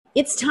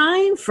It's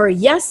time for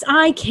Yes,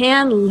 I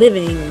Can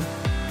Living.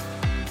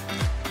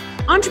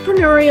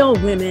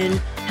 Entrepreneurial women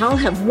all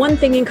have one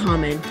thing in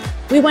common.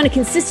 We want to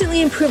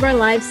consistently improve our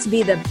lives to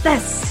be the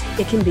best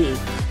it can be.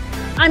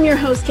 I'm your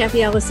host,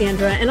 Kathy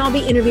Alessandra, and I'll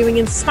be interviewing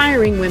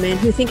inspiring women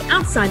who think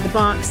outside the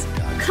box,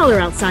 color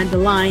outside the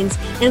lines,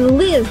 and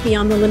live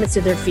beyond the limits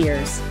of their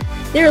fears.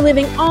 They're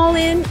living all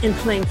in and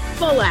playing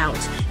full out,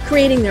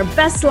 creating their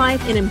best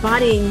life and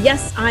embodying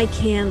Yes, I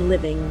Can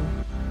Living.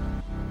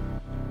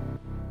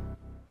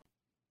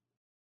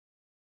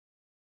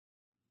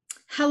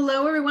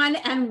 Hello, everyone,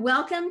 and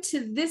welcome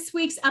to this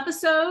week's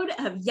episode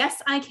of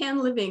Yes, I Can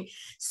Living.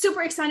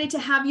 Super excited to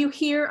have you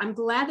here. I'm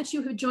glad that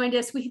you have joined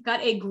us. We've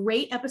got a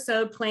great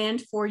episode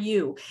planned for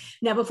you.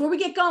 Now, before we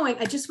get going,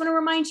 I just want to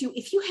remind you,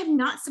 if you have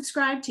not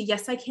subscribed to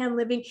Yes, I Can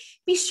Living,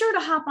 be sure to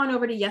hop on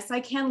over to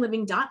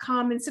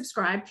yesicanliving.com and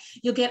subscribe.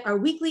 You'll get our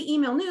weekly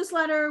email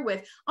newsletter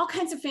with all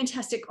kinds of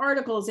fantastic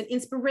articles and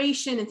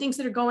inspiration and things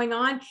that are going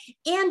on.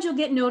 And you'll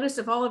get notice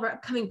of all of our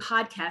upcoming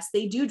podcasts.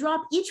 They do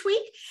drop each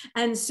week.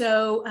 And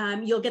so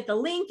you'll get the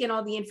link and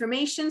all the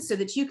information so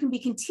that you can be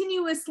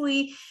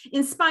continuously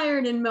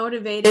inspired and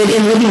motivated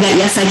in living that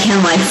Yes, I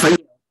Can life for you.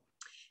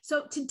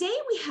 So today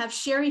we have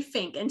Sherry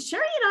Fink, and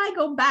Sherry and I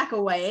go back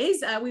a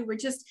ways. We were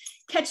just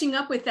catching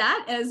up with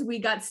that as we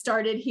got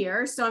started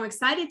here. So I'm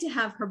excited to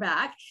have her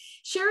back.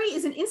 Sherry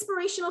is an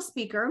inspirational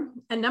speaker,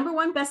 a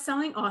 #1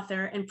 best-selling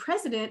author, and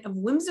president of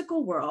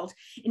Whimsical World,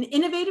 an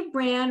innovative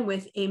brand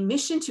with a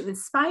mission to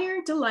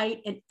inspire,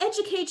 delight, and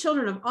educate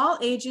children of all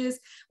ages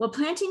while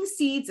planting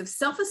seeds of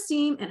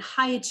self-esteem and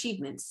high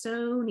achievement,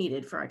 so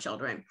needed for our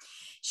children.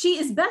 She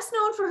is best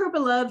known for her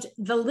beloved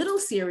The Little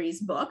series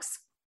books,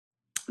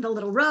 The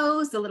Little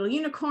Rose, The Little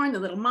Unicorn, The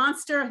Little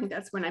Monster. I think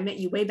that's when I met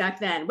you way back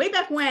then, way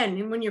back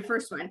when your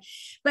first one.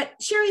 But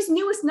Sherry's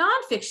newest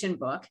nonfiction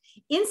book,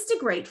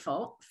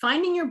 Instagrateful,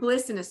 Finding Your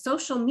Bliss in a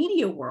Social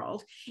Media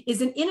World,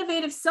 is an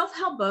innovative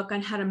self-help book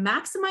on how to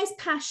maximize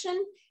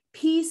passion,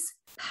 peace,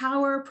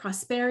 power,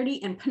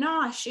 prosperity, and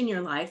panache in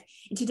your life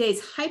in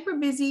today's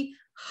hyper-busy,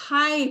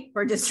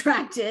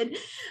 hyper-distracted,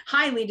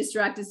 highly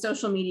distracted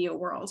social media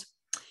world.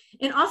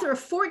 An author of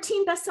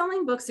 14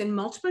 best-selling books in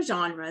multiple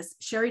genres,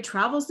 Sherry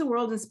travels the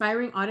world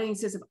inspiring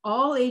audiences of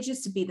all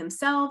ages to be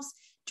themselves,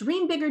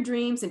 dream bigger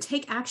dreams, and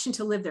take action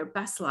to live their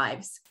best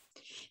lives.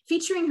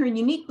 Featuring her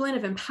unique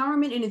blend of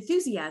empowerment and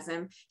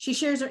enthusiasm, she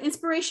shares her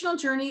inspirational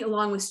journey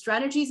along with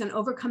strategies on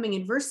overcoming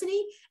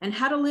adversity and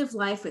how to live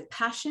life with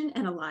passion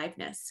and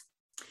aliveness.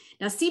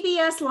 Now,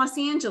 CBS Los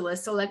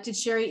Angeles selected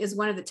Sherry as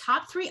one of the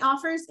top 3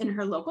 authors in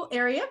her local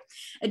area,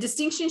 a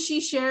distinction she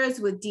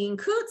shares with Dean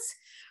Koontz.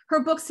 Her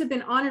books have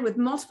been honored with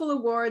multiple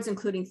awards,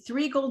 including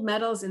 3 gold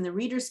medals in the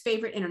Reader's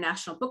Favorite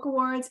International Book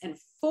Awards and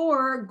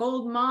 4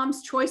 Gold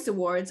Mom's Choice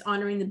Awards,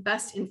 honoring the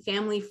best in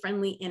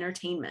family-friendly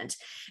entertainment.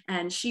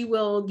 And she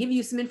will give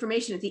you some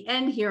information at the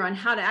end here on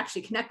how to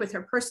actually connect with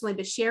her personally.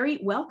 But Sherry,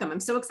 welcome. I'm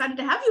so excited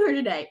to have you here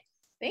today.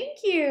 Thank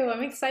you.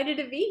 I'm excited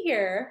to be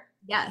here.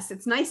 Yes,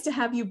 it's nice to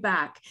have you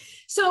back.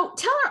 So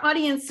tell our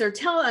audience, or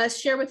tell us,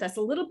 share with us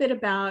a little bit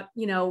about,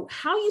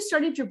 how you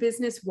started your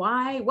business,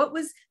 why, what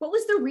was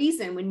the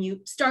reason when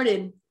you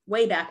started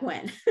way back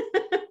when?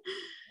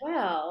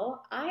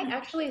 Well, I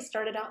actually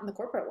started out in the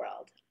corporate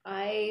world.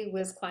 I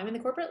was climbing the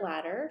corporate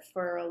ladder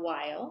for a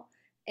while.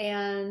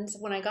 And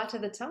when I got to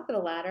the top of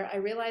the ladder, I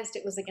realized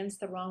it was against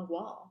the wrong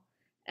wall.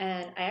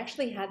 And I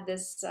actually had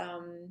this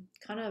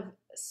kind of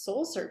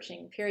soul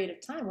searching period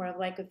of time where I'm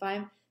like, if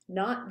I'm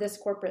not this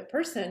corporate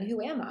person,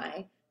 who am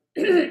I?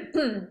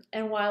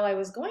 And while I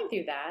was going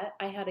through that,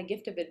 I had a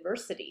gift of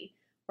adversity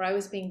where I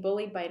was being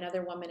bullied by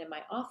another woman in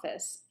my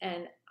office,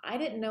 and I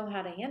didn't know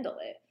how to handle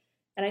it.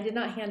 And I did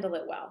not handle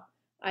it well.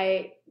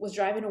 I was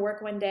driving to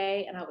work one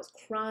day and I was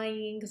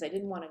crying because I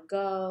didn't want to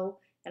go.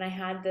 And I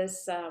had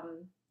this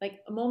like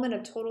a moment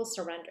of total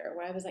surrender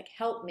where I was like,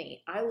 help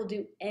me, I will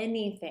do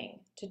anything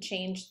to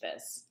change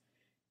this.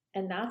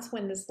 And that's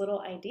when this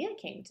little idea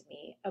came to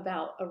me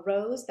about a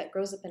rose that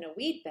grows up in a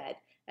weed bed,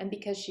 and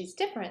because she's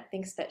different,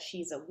 thinks that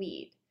she's a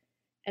weed.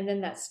 And then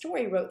that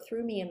story wrote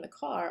through me in the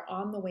car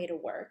on the way to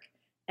work.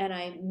 And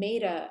I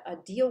made a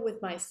deal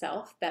with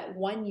myself that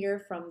 1 year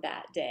from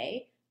that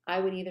day, I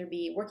would either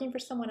be working for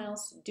someone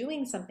else,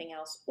 doing something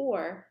else,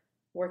 or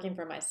working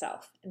for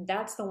myself. And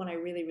that's the one I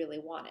really, really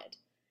wanted.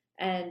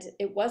 And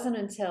it wasn't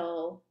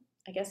until,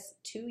 I guess,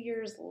 2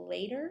 years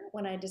later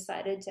when I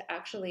decided to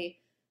actually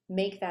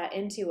make that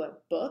into a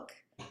book,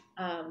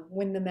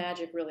 when the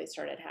magic really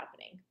started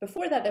happening.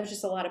 Before that, there was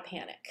just a lot of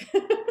panic.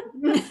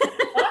 Lots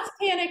of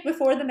panic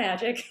before the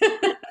magic.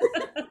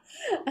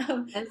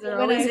 As there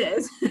always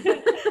is.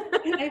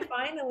 When I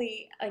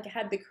finally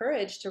had the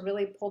courage to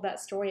really pull that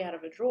story out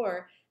of a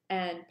drawer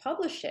and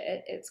publish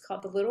it, it's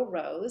called The Little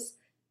Rose.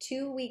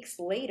 2 weeks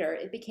later,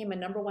 it became a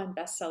 #1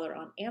 bestseller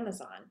on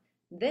Amazon.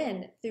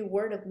 Then, through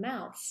word of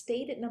mouth,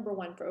 stayed at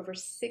 #1 for over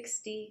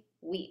 60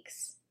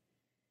 weeks.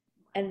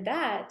 And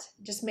that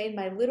just made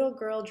my little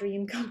girl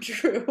dream come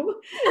true.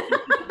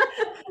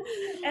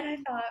 And I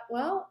thought,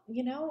 well,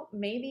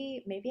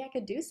 maybe I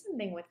could do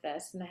something with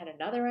this. And I had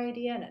another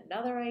idea and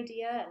another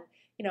idea. And,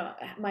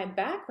 my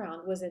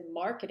background was in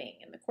marketing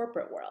in the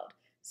corporate world.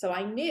 So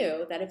I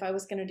knew that if I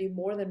was going to do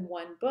more than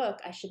one book,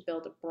 I should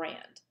build a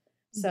brand.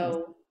 Mhm.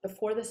 So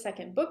before the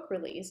second book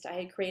released, I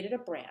had created a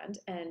brand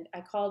and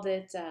I called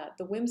it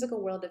The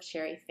Whimsical World of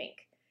Sherry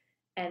Fink.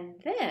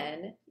 And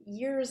then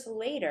years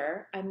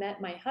later, I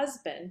met my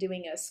husband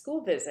doing a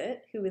school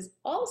visit, who is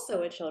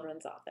also a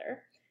children's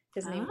author.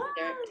 His name is Ah.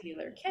 Derek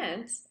Taylor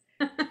Kent.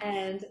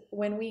 And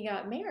when we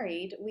got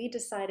married, we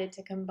decided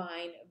to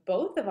combine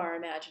both of our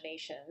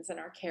imaginations and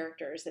our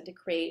characters and to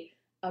create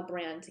a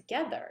brand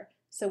together.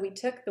 So we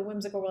took the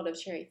whimsical world of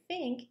Sherry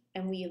Fink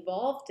and we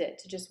evolved it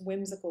to just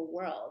whimsical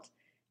world.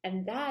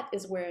 And that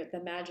is where the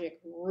magic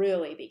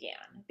really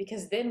began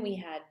because then we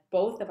had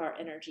both of our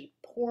energy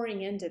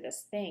pouring into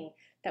this thing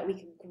that we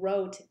could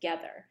grow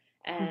together.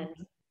 And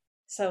Mhm.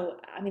 so,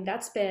 I mean,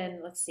 that's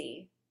been, let's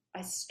see,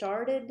 I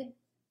started,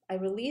 I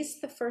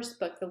released the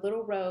first book, The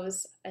Little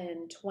Rose,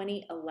 in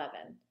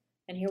 2011.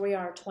 And here we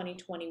are,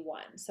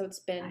 2021. So it's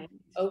been Right.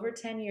 over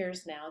 10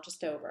 years now,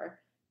 just over.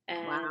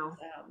 And Wow.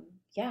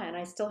 yeah, and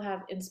I still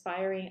have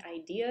inspiring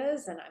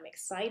ideas and I'm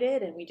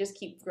excited and we just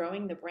keep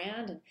growing the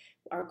brand. And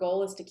our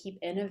goal is to keep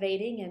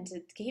innovating and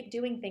to keep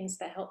doing things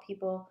that help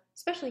people,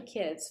 especially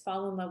kids,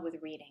 fall in love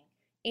with reading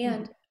Mhm.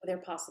 and their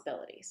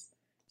possibilities.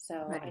 So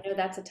I Right. know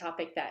that's a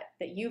topic that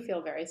you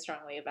feel very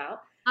strongly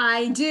about.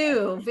 I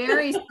do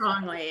very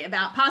strongly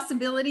about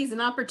possibilities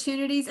and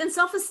opportunities and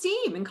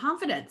self-esteem and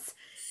confidence,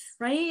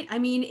 right? I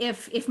mean,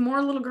 if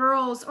more little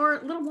girls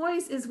or little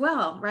boys as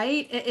well,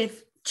 right?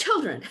 If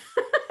children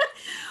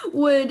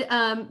would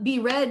be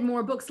read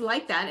more books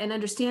like that and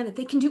understand that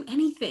they can do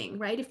anything,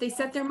 right? If they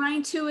set their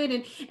mind to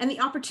it and the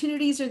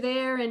opportunities are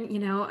there. And,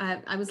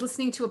 I was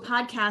listening to a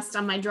podcast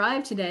on my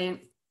drive today and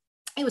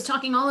it was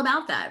talking all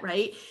about that,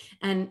 right?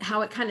 And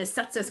how it kind of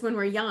sets us when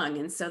we're young.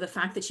 And so the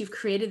fact that you've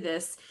created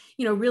this,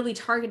 really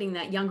targeting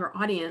that younger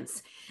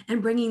audience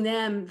and bringing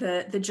them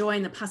the joy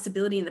and the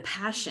possibility and the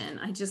passion.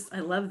 I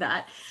love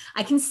that.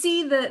 I can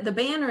see the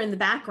banner in the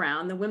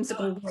background, the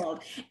whimsical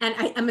world. And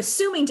I'm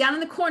assuming down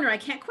in the corner, I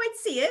can't quite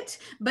see it,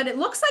 but it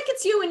looks like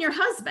it's you and your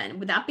husband.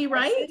 Would that be Yes,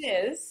 right? it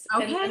is.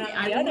 And then Okay, on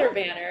I the other love.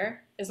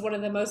 banner is one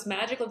of the most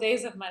magical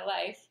days of my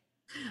life,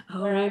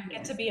 where I Oh,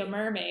 get to be a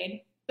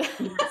mermaid. yes.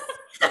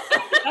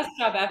 Best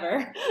job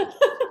ever.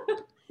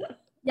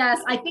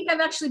 Yes, I think I've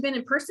actually been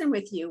in person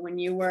with you when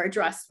you were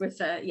dressed with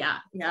yeah,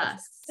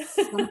 Yes. yeah.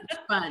 So much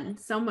fun,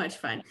 so much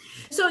fun.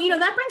 So,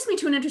 that brings me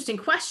to an interesting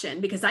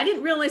question because I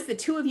didn't realize the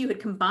two of you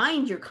had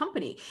combined your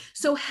company.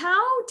 So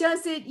how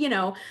does it,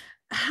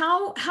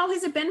 how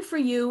has it been for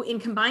you in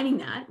combining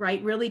that,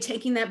 right? Really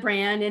taking that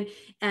brand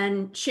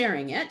and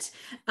sharing it,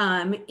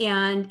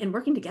 and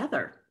working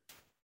together.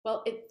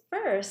 Well, at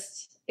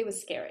first, it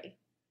was scary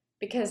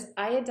because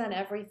I had done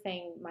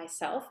everything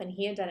myself and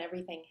he had done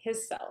everything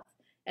himself.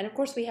 And of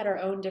course, we had our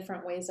own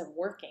different ways of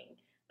working.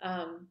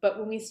 But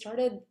when we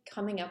started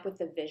coming up with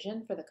the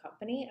vision for the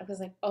company, I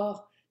was like,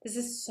 oh, this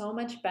is so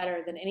much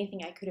better than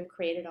anything I could have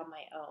created on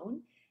my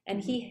own. And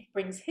Mhm. he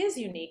brings his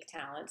unique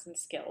talents and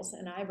skills,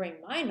 and I bring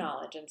my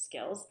knowledge and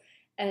skills.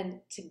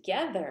 And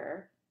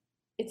together,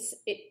 it.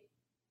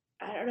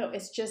 I don't know.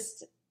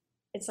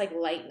 It's like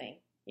lightning.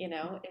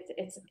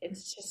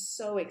 It's just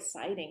so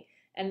exciting.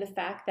 And the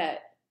fact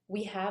that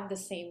we have the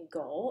same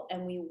goal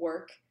and we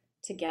work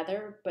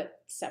together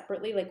but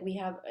separately, like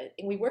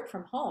we work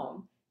from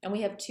home and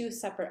we have two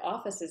separate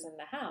offices in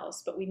the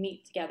house, but we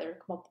meet together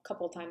a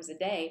couple times a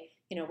day.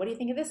 What do you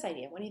think of this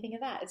idea? What do you think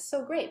of that? It's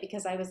so great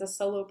because I was a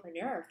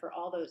solopreneur for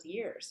all those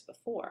years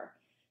before.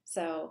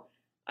 So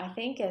I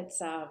think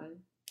it's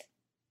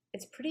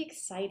pretty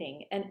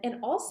exciting. And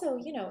also,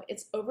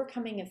 it's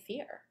overcoming a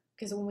fear.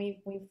 Because when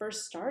we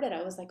first started,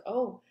 I was like,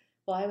 oh,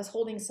 well, I was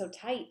holding so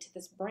tight to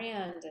this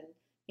brand and,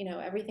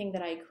 everything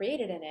that I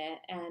created in it.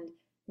 And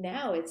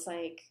now it's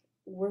like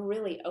we're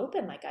really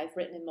open. Like I've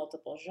written in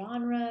multiple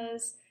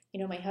genres.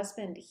 My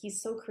husband, he's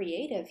so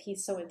creative,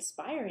 he's so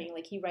inspiring.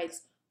 Like he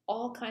writes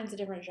all kinds of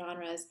different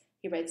genres,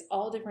 he writes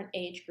all different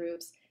age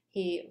groups,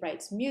 he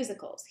writes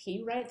musicals,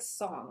 he writes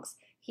songs,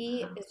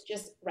 he Wow. is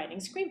just writing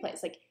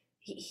screenplays. Like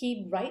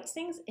he writes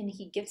things and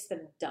he gets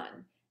them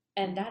done.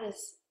 And Mhm. that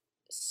is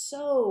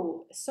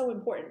so, so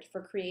important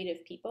for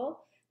creative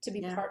people to be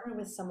Yeah. partnered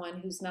with someone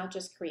who's not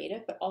just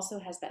creative, but also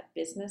has that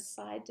business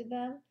side to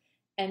them.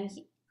 And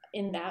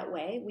in that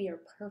way, we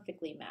are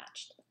perfectly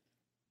matched.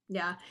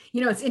 Yeah.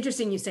 It's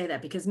interesting you say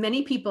that because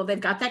many people, they've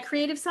got that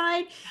creative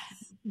side,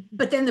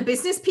 but then the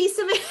business piece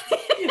of it,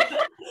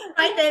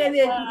 right?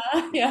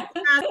 Yeah.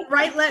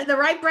 The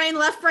right brain,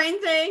 left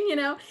brain thing,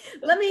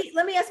 Let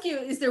me ask you,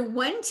 is there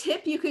one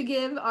tip you could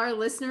give our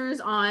listeners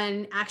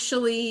on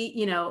actually,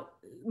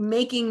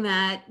 making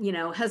that,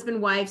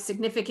 husband, wife,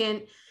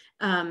 significant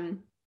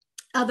um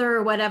other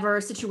or whatever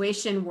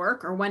situation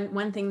work, or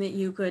one thing that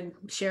you could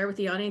share with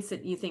the audience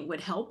that you think would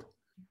help?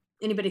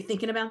 Anybody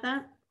thinking about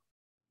that?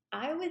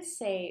 I would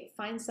say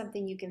find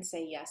something you can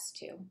say yes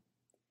to.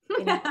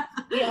 You know,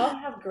 we all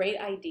have great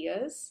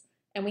ideas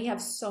and we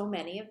have so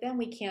many of them,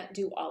 we can't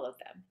do all of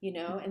them,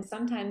 and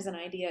sometimes an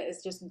idea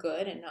is just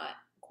good and not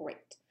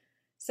great.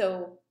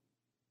 So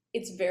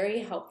it's very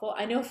helpful.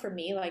 I know for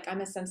me, like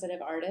I'm a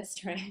sensitive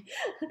artist, right?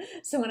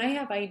 So when I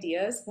have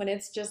ideas, when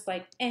it's just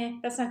like,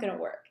 that's not going to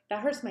work,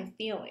 that hurts my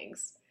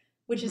feelings,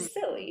 which Mhm. is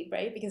silly,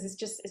 right? Because it's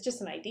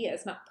just an idea.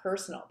 It's not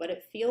personal, but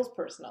it feels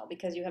personal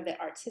because you have the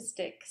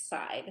artistic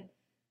side.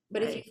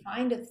 But if you Right.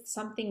 find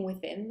something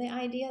within the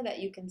idea that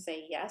you can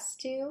say yes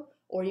to,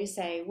 or you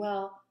say,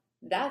 well,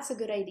 that's a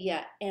good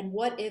idea, and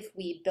what if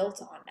we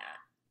built on that,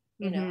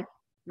 you know? Hmm. Or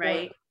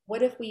Right.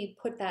 what if we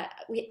put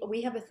that,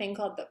 we have a thing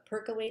called the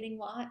percolating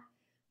lot,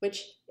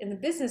 which in the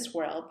business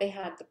world, they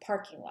had the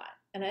parking lot.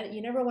 And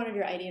you never wanted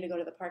your idea to go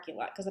to the parking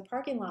lot because the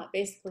parking lot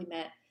basically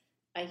meant,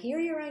 I hear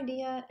your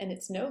idea and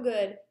it's no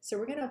good, so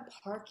we're going to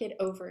park it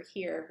over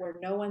here where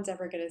no one's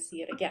ever going to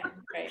see it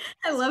again, right?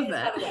 I So love get it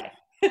that. out of the way.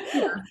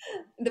 Yeah.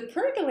 The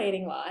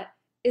percolating lot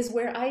is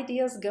where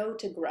ideas go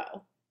to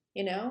grow.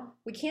 You know,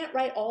 we can't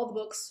write all the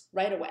books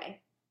right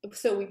away.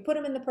 So we put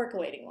them in the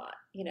percolating lot.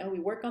 You know, we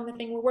work on the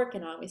thing we're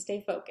working on, we stay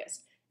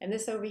focused. And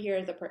this over here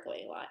is the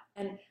percolating lot.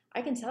 And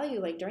I can tell you,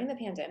 like during the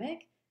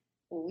pandemic,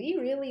 we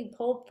really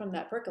pulled from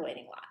that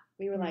percolating lot.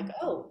 We were like, Mhm.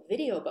 oh,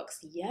 video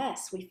books.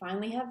 Yes, we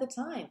finally have the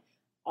time.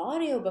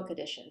 Audiobook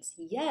editions.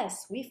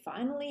 Yes, we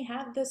finally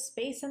have the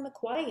space and the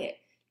quiet.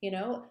 You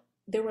know,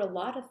 there were a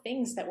lot of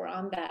things that were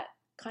on that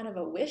kind of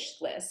a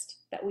wish list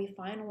that we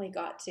finally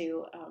got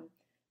to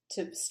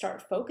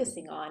start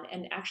focusing on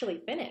and actually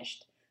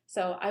finished.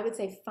 So I would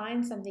say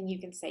find something you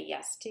can say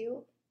yes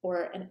to,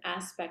 or an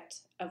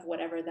aspect of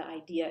whatever the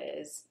idea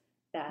is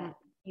Mhm. that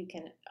you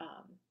can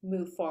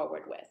move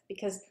forward with.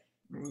 Because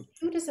Right.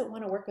 who doesn't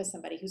want to work with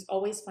somebody who's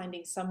always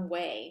finding some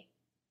way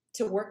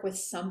to work with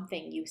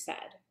something you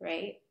said,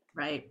 right?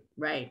 Right,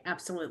 right,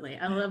 absolutely.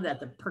 I love that,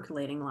 the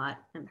percolating lot.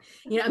 And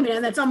I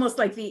mean, that's almost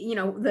like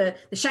the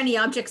shiny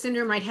object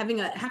syndrome, right?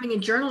 Having a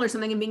journal or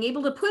something and being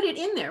able to put it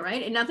in there,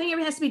 right? And nothing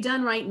ever has to be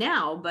done right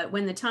now, but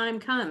when the time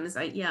comes,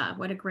 yeah,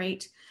 what a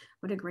great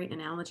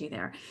analogy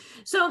there.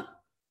 So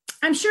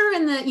I'm sure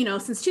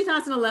since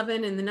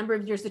 2011 and the number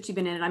of years that you've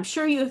been in it, I'm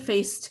sure you have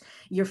faced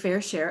your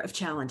fair share of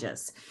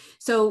challenges.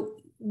 So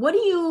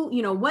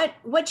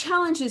what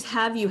challenges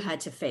have you had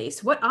to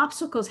face? What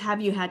obstacles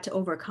have you had to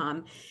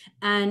overcome?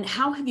 And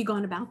how have you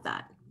gone about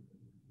that?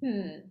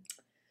 Hmm.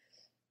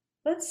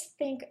 Let's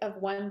think of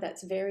one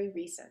that's very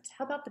recent.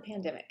 How about the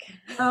pandemic?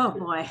 Oh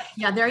boy.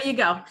 Yeah, there you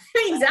go.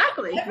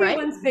 Exactly, right?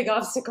 Everyone's big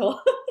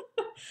obstacle.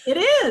 It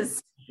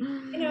is.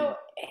 You know,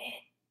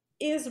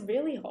 it is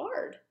really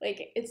hard.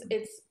 Like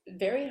it's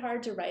very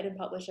hard to write and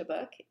publish a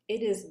book.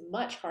 It is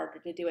much harder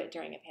to do it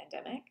during a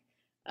pandemic.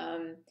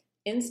 Um,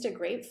 Insta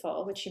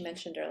Grateful, which you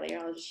mentioned earlier,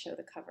 I'll just show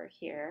the cover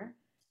here.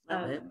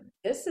 Love it.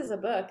 This is a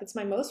book. It's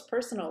my most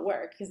personal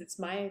work because it's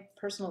my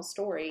personal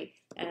story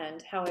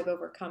and how I've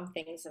overcome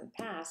things in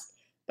the past.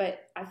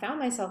 But I found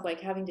myself like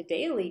having to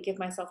daily give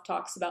myself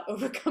talks about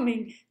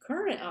overcoming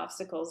current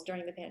obstacles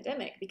during the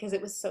pandemic because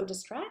it was so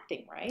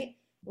distracting, right?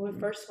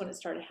 When it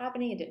started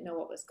happening, I didn't know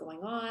what was going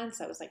on,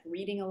 so I was like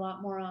reading a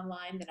lot more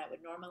online than I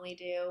would normally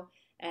do,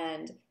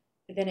 and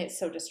then it's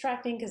so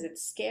distracting because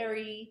it's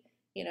scary.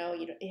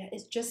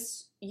 It's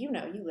just you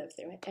live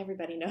through it.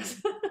 Everybody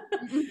knows.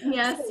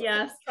 Yes, So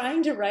yes.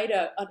 trying to write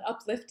an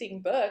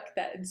uplifting book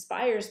that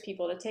inspires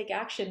people to take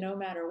action no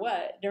matter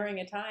what during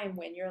a time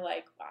when you're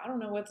like, I don't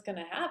know what's going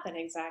to happen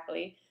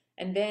exactly,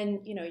 and then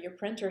your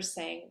printer's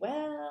saying,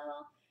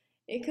 well,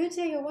 it could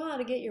take a while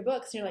to get your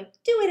books. And you're like,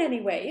 do it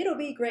anyway. It'll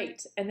be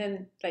great. And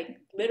then, like,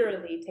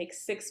 literally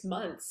takes 6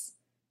 months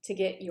to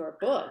get your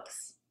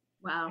books.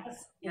 Wow.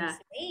 That's Yeah.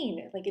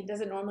 insane. Like, it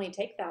doesn't normally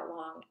take that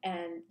long.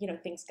 And,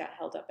 things got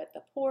held up at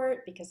the port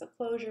because of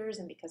closures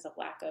and because of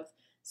lack of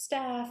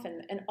staff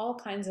and all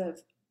kinds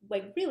of,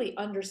 like, really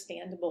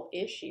understandable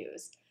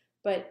issues.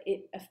 But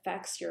it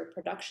affects your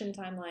production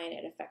timeline,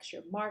 it affects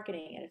your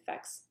marketing, it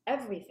affects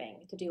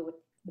everything to do with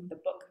the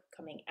book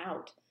coming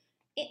out.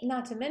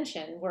 Not to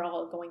mention, we're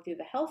all going through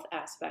the health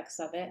aspects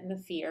of it and the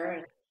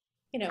fear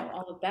and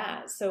all of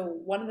that. So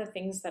one of the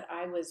things that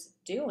I was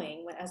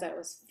doing as I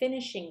was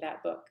finishing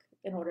that book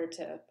in order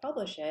to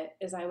publish it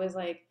is I was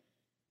like,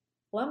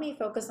 let me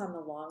focus on the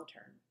long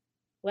term.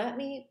 Let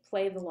me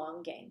play the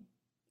long game.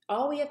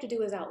 All we have to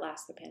do is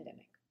outlast the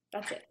pandemic.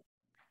 That's it.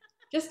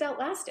 Just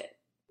outlast it.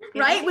 You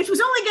know? Right? Which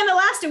was only going to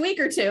last a week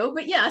or two,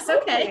 but yes,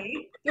 okay.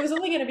 Hopefully, it was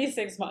only going to be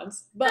 6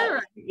 months, All but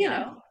right.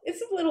 Yeah.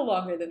 it's a little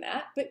longer than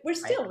that. But Right.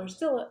 we're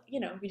still,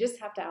 we just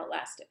have to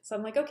outlast it. So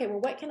I'm like, okay,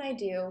 well, what can I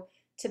do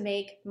to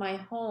make my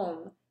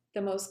home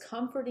the most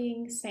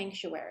comforting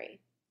sanctuary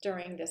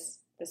during this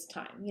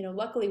time?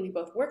 Luckily we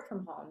both work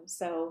from home,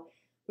 so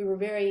we were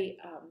very,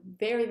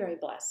 very, very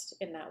blessed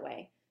in that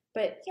way.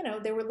 But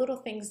there were little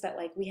things that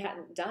like we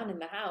hadn't done in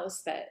the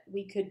house that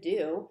we could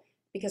do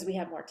because we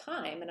had more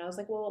time. And I was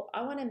like, well,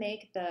 I want to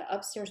make the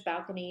upstairs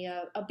balcony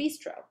a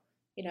bistro,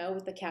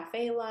 with the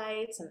cafe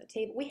lights and the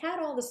table. We had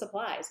all the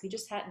supplies, we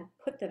just hadn't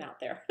put them out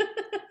there. We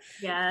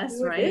Yes,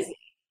 were right. busy,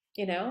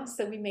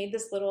 so we made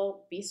this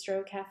little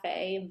bistro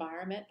cafe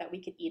environment that we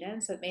could eat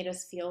in. So it made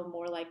us feel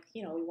more like,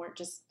 we weren't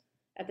just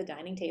at the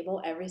dining table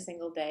every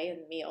single day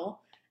and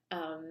meal.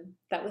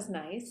 That was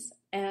nice.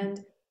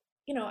 And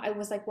I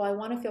was like, well, I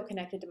want to feel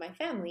connected to my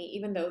family,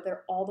 even though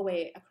they're all the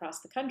way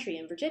across the country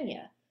in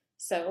Virginia.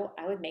 So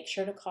I would make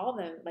sure to call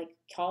them, like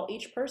call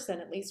each person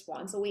at least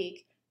once a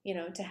week,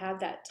 to have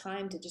that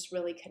time to just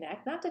really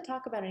connect, not to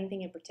talk about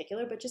anything in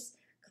particular, but just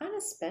kind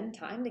of spend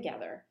time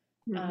together.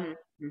 Um,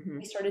 Hmm. Hmm.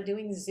 we started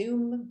doing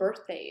Zoom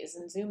birthdays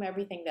and Zoom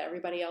everything that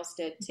everybody else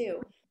did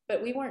too.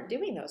 But we weren't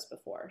doing those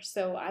before.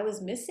 So I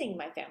was missing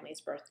my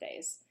family's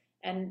birthdays.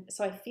 And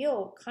so I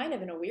feel kind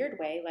of in a weird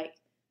way like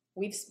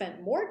we've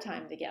spent more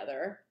time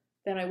together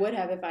than I would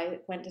have if I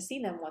went to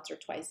see them once or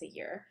twice a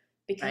year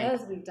Right.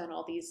 because we've done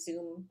all these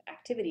Zoom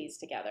activities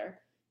together.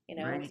 We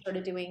Right.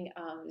 started doing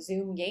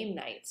Zoom game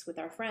nights with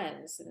our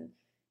friends and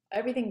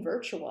everything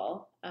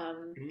virtual.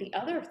 The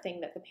other thing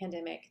that the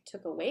pandemic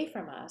took away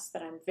from us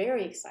that I'm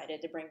very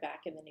excited to bring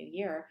back in the new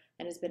year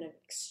and has been an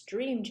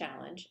extreme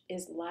challenge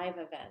is live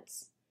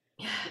events.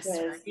 Yes.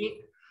 Because, Right.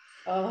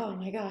 oh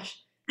my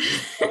gosh,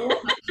 so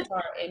much of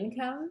our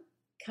income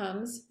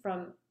comes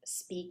from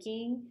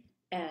speaking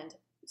and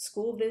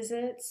school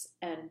visits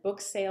and book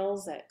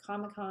sales at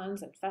Comic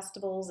Cons and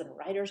festivals and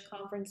writers'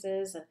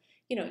 conferences and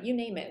you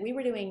name it. We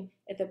were doing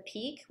at the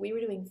peak, we were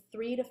doing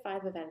 3 to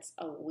 5 events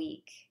a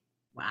week.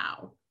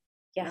 Wow.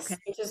 Okay. Yes,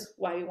 which is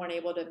why we weren't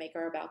able to make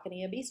our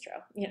balcony a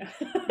bistro.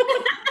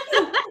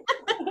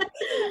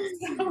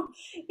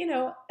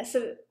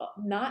 So,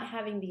 not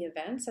having the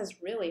events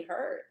has really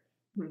hurt.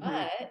 Hmm.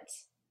 But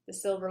the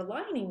silver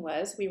lining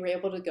was we were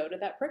able to go to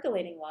that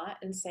percolating lot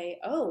and say,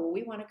 oh,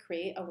 we want to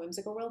create a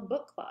Whimsical World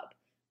book club.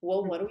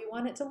 Well, what do we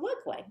want it to look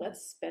like?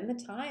 Let's spend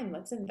the time,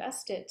 let's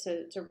invest it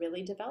to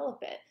really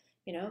develop it.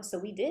 So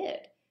we did.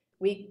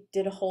 We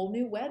did a whole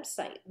new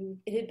website.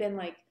 It had been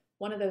like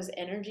one of those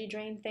energy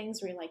drain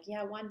things where you're like,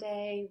 yeah, one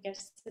day we got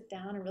to sit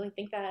down and really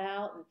think that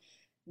out and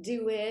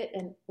do it.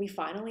 And we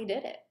finally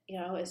did it.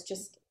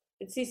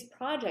 It's these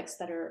projects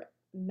that are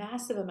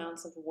massive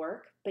amounts of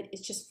work, but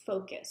it's just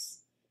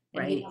focus.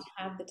 And you Right. don't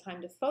have the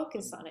time to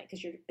focus on it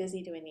because you're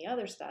busy doing the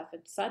other stuff.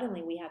 And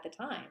suddenly we had the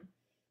time.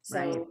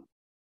 Right. So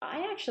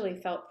I actually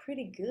felt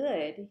pretty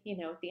good,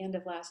 at the end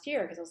of last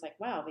year because I was like,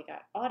 wow, we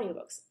got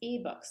audiobooks,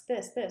 ebooks,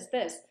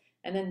 this.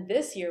 And then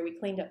this year we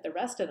cleaned up the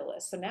rest of the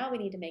list. So now we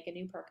need to make a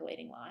new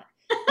percolating lot.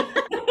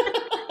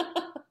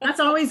 That's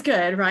always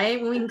good, right?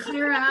 When we can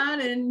clear out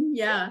and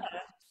Yeah, yeah.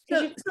 because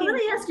So, you're so let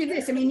thinking me ask long you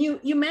this. I term. mean,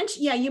 you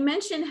mentioned, yeah, you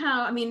mentioned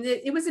how, I mean,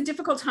 it was a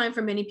difficult time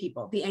for many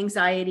people, the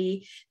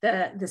anxiety,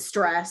 the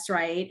stress,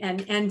 right?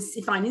 And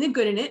finding the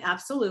good in it,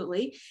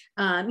 absolutely.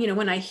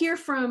 When I hear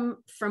from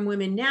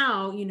women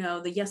now,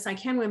 the Yes I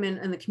Can women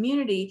in the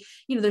community,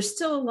 there's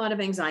still a lot of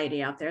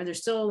anxiety out there.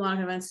 There's still a lot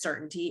of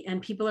uncertainty,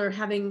 and people are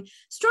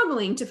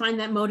struggling to find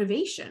that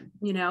motivation,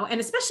 and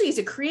especially as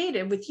a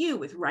creative with you,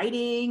 with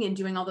writing and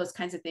doing all those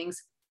kinds of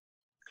things,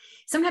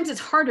 sometimes it's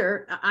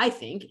harder, I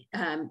think,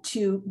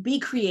 to be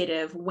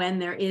creative when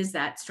there is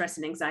that stress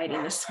and anxiety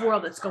and the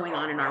swirl that's going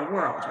on in our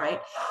world, right?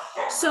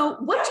 So,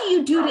 what do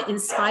you do to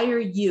inspire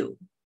you?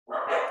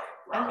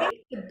 I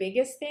think the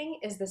biggest thing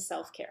is the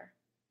self care.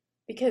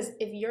 Because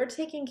if you're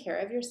taking care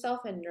of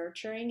yourself and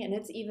nurturing, and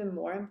it's even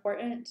more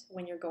important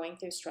when you're going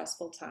through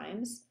stressful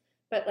times,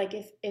 but like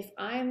if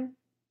I'm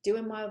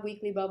doing my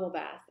weekly bubble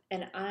bath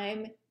and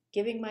I'm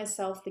giving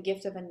myself the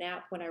gift of a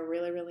nap when I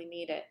really, really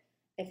need it,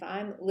 if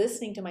I'm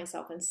listening to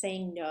myself and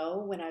saying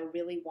no when I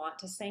really want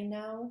to say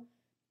no,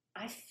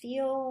 I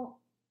feel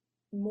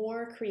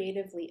more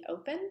creatively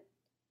open.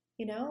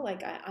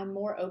 Like I'm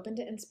more open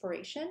to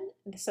inspiration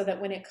so that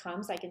when it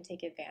comes, I can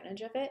take advantage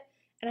of it.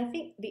 And I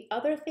think the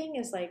other thing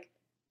is like,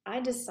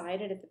 I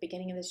decided at the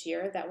beginning of this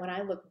year that when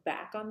I look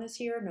back on this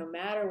year, no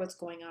matter what's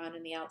going on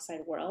in the outside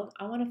world,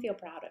 I want to feel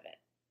proud of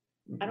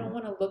it. I don't Mhm.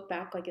 want to look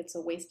back like it's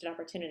a wasted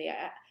opportunity.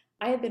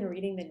 I had been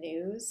reading the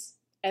news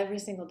every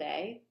single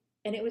day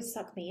and it would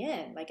suck me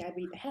in. Like I'd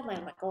read the headline,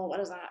 I'm like, oh, what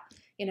is that?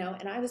 And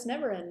I was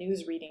never a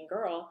news reading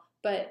girl,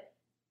 but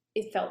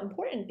it felt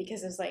important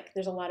because it's like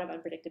there's a lot of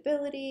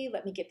unpredictability.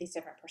 Let me get these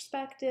different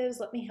perspectives.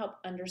 Let me help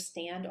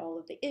understand all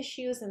of the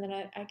issues. And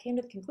then I came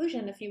to the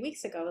conclusion a few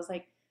weeks ago. I was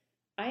like,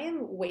 I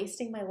am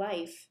wasting my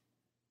life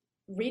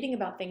reading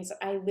about things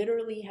I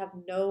literally have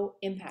no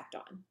impact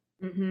on.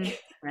 Mhm.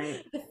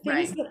 Right. The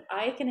things Right. that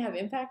I can have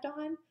impact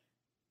on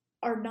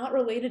are not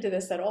related to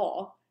this at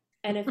all.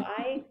 And if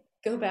I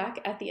go back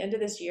at the end of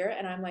this year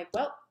and I'm like,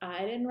 well,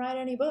 I didn't write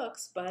any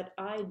books, but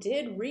I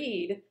did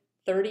read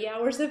 30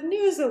 hours of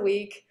news a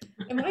week,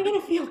 am I going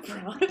to feel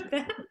proud of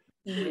that?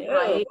 No,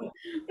 Right.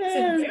 it's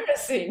Yes.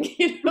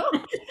 embarrassing.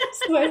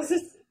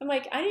 So I'm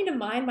like, I need to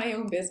mind my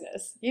own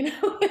business.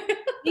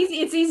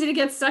 It's easy to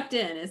get sucked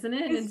in, isn't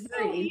it? It's It's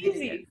very so easy to get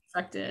easy.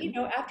 sucked in.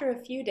 After a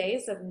few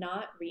days of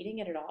not reading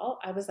it at all,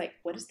 I was like,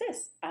 what is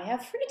this? I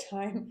have free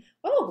time.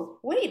 Oh,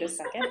 wait a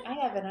second. I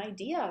have an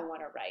idea I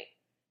want to write.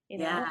 You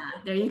Yeah,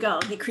 know? there you go.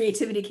 The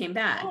creativity came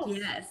back. Yes.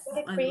 Yes. But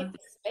it I creates love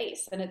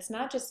space. And it's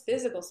not just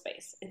physical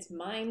space, it's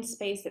mind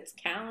space, it's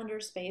calendar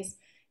space.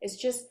 It's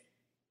just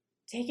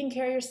taking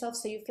care of yourself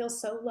so you feel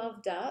so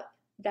loved up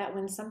that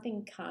when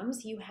something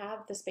comes, you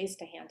have the space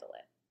to handle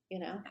it, you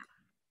know?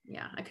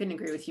 Yeah, I couldn't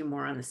agree with you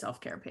more on the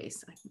self-care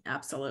piece.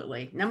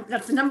 Absolutely.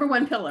 That's the number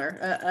one pillar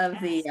of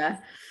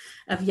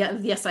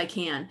Yes, I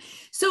Can.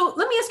 So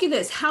let me ask you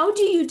this. How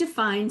do you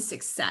define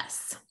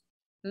success?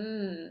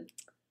 Mm,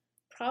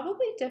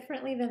 probably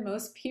differently than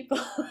most people.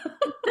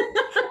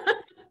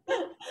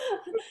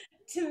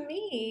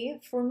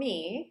 For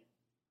me,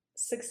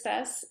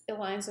 success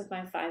aligns with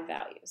my five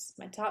values,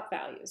 my top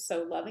values.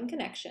 So love and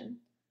connection.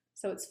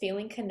 So it's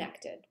feeling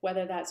connected,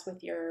 whether that's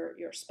with your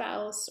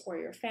spouse or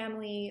your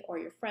family or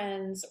your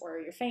friends or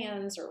your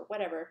fans or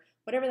whatever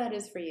that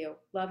is for you,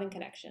 love and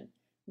connection.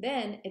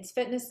 Then it's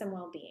fitness and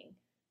well-being.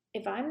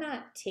 If I'm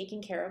not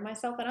taking care of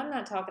myself, and I'm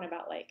not talking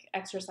about like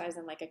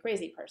exercising like a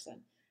crazy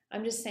person,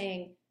 I'm just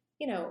saying,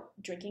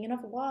 drinking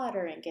enough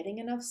water and getting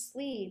enough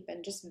sleep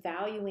and just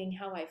valuing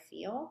how I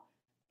feel,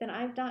 then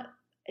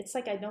it's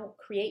like I don't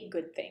create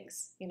good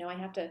things. I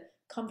have to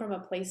come from a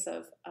place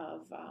of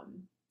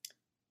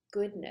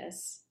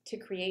goodness to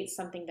create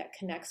something that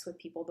connects with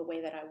people the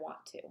way that I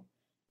want to.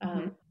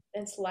 Mm-hmm.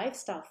 It's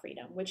lifestyle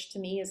freedom, which to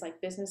me is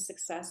like business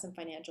success and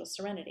financial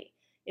serenity.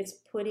 It's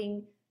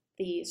putting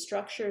the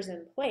structures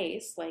in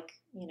place, like,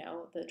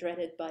 the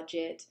dreaded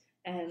budget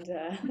and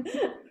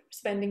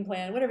spending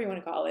plan, whatever you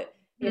want to call it,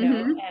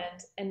 Mm-hmm.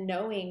 and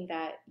knowing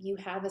that you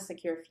have a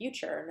secure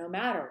future no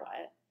matter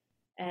what,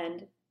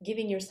 and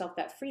giving yourself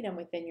that freedom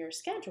within your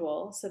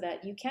schedule so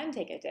that you can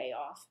take a day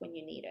off when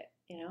you need it.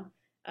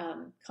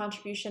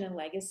 Contribution and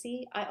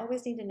legacy. I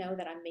always need to know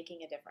that I'm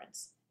making a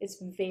difference.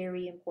 It's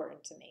very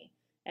important to me.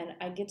 And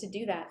I get to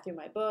do that through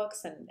my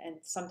books and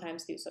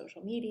sometimes through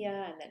social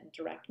media and then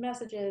direct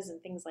messages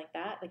and things like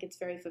that. Like, it's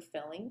very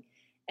fulfilling.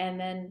 And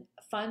then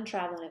fun,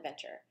 travel, and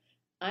adventure.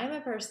 I'm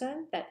a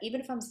person that even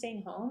if I'm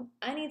staying home,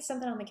 I need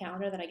something on the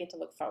calendar that I get to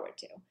look forward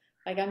to.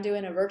 Like, I'm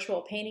doing a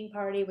virtual painting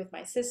party with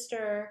my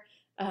sister.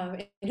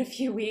 In a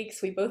few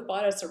weeks, we both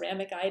bought a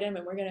ceramic item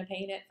and we're going to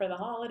paint it for the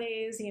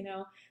holidays.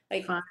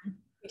 Like, Fun.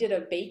 we did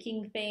a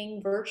baking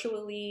thing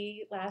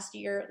virtually last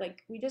year.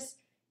 Like, we just,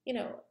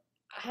 I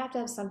have to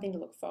have something to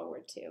look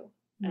forward to.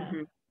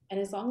 Mm-hmm. And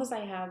as long as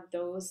I have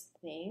those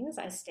things,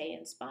 I stay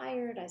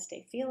inspired, I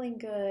stay feeling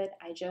good.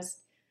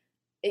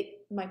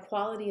 My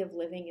quality of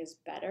living is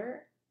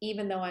better,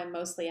 even though I'm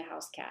mostly a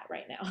house cat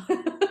right now.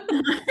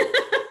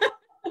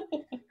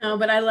 Oh,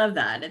 but I love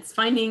that. It's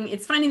finding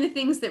the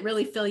things that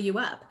really fill you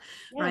up,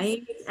 Yes,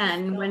 right? it's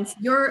And once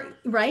fulfilling. you're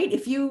right,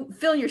 if you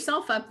fill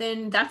yourself up,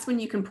 then that's when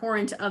you can pour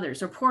into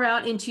others or pour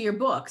out into your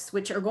books,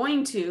 which are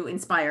going to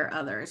inspire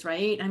others,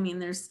 right? I mean,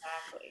 there's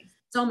Exactly.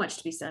 so much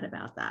to be said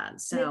about that.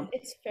 And So,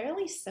 it's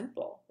fairly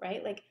simple,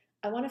 right? Like,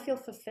 I want to feel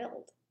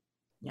fulfilled.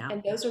 yeah.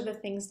 And those are the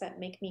things that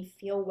make me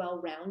feel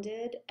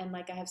well-rounded and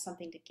like I have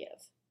something to give.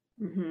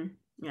 Mm-hmm.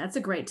 Yeah, that's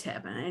a great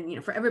tip.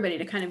 And, for everybody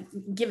to kind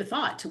of give a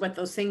thought to what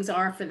those things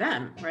are for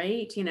them,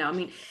 right? I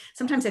mean,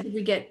 sometimes I think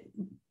we get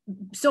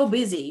so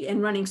busy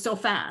and running so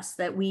fast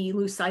that we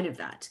lose sight of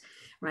that.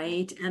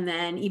 Right. And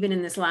then even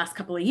in this last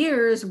couple of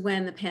years,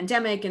 when the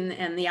pandemic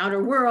and the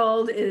outer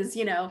world is,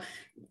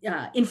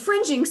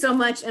 infringing so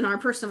much in our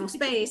personal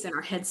space and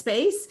our head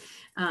space,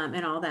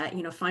 and all that,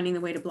 finding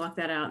the way to block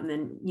that out and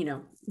then,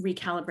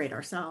 recalibrate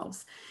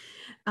ourselves.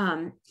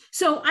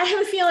 So I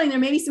have a feeling there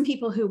may be some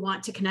people who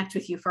want to connect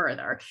with you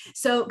further.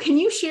 So can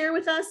you share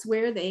with us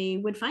where they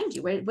would find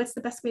you? What's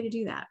the best way to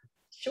do that?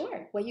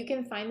 Sure. Well, you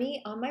can find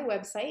me on my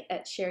website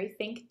at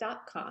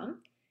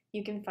sherryfink.com.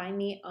 You can find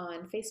me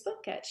on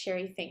Facebook at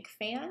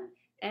sherryfinkfan,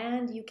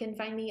 and you can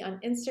find me on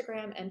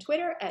Instagram and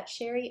Twitter at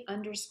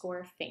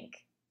sherry_fink.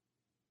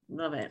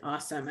 Love it.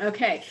 Awesome.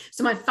 Okay.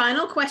 So my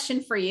final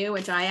question for you,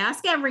 which I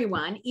ask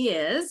everyone,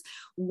 is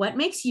what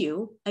makes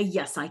you a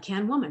yes, I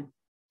can woman?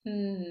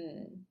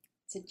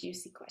 It's a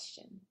juicy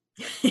question.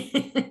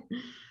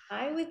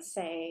 I would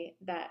say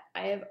that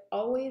I have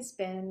always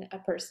been a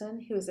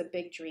person who is a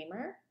big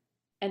dreamer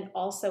and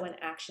also an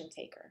action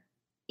taker.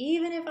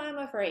 Even if I'm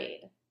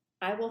afraid,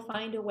 I will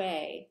find a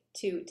way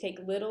to take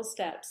little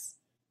steps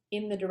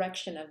in the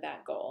direction of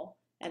that goal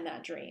and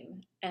that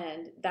dream.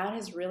 And that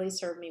has really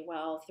served me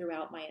well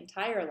throughout my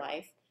entire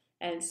life.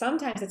 And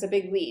sometimes it's a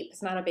big leap,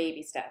 it's not a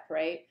baby step,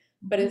 right?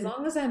 But as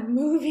long as I'm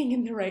moving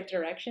in the right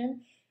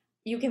direction,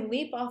 you can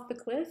leap off the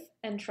cliff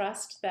and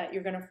trust that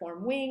you're going to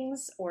form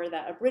wings, or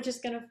that a bridge is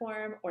going to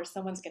form, or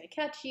someone's going to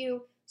catch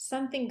you.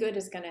 Something good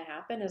is going to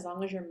happen as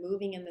long as you're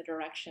moving in the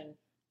direction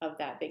of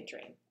that big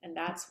dream. And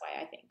that's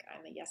why I think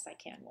I'm a yes, I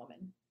can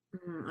woman.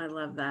 I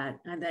love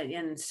that.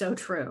 And so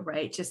true,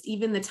 right? Just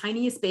even the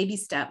tiniest baby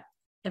step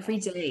every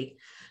day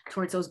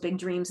towards those big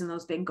dreams and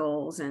those big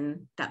goals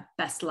and that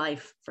best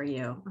life for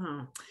you.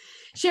 Oh.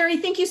 Sherry,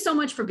 thank you so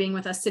much for being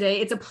with us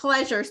today. It's a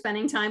pleasure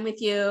spending time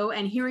with you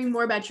and hearing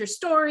more about your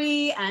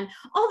story and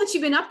all that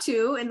you've been up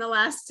to in the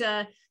last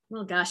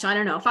well, gosh, I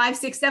don't know, 5,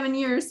 6, 7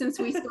 years since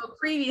we spoke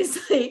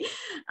previously.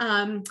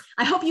 I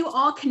hope you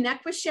all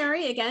connect with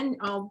Sherry. Again,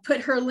 I'll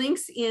put her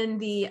links in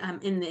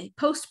the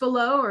post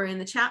below or in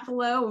the chat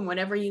below, and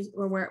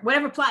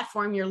whatever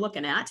platform you're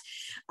looking at.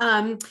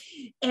 Thank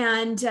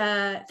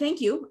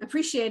you.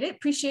 Appreciate it.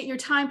 Appreciate your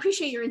time.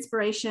 Appreciate your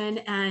inspiration,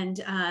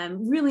 and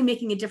really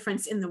making a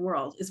difference in the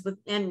world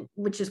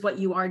which is what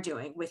you are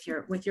doing with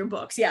your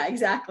books. Yeah,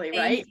 exactly.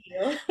 Right.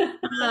 Thank you.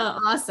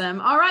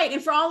 Awesome. All right.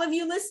 And for all of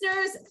you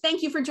listeners,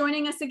 thank you for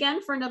joining us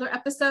again for another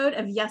episode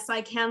of Yes,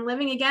 I Can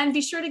Living. Again,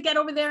 be sure to get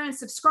over there and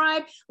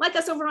subscribe, like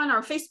us over on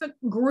our Facebook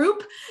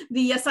group,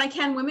 the Yes, I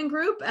Can Women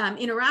group.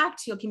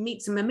 Interact. You can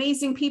meet some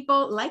amazing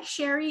people like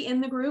Sherry in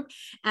the group.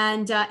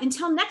 And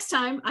until next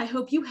time, I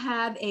hope you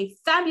have a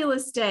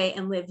fabulous day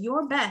and live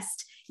your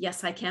best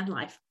Yes, I Can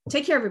life.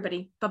 Take care,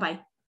 everybody. Bye-bye.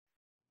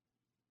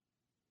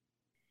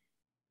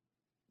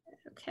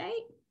 Okay.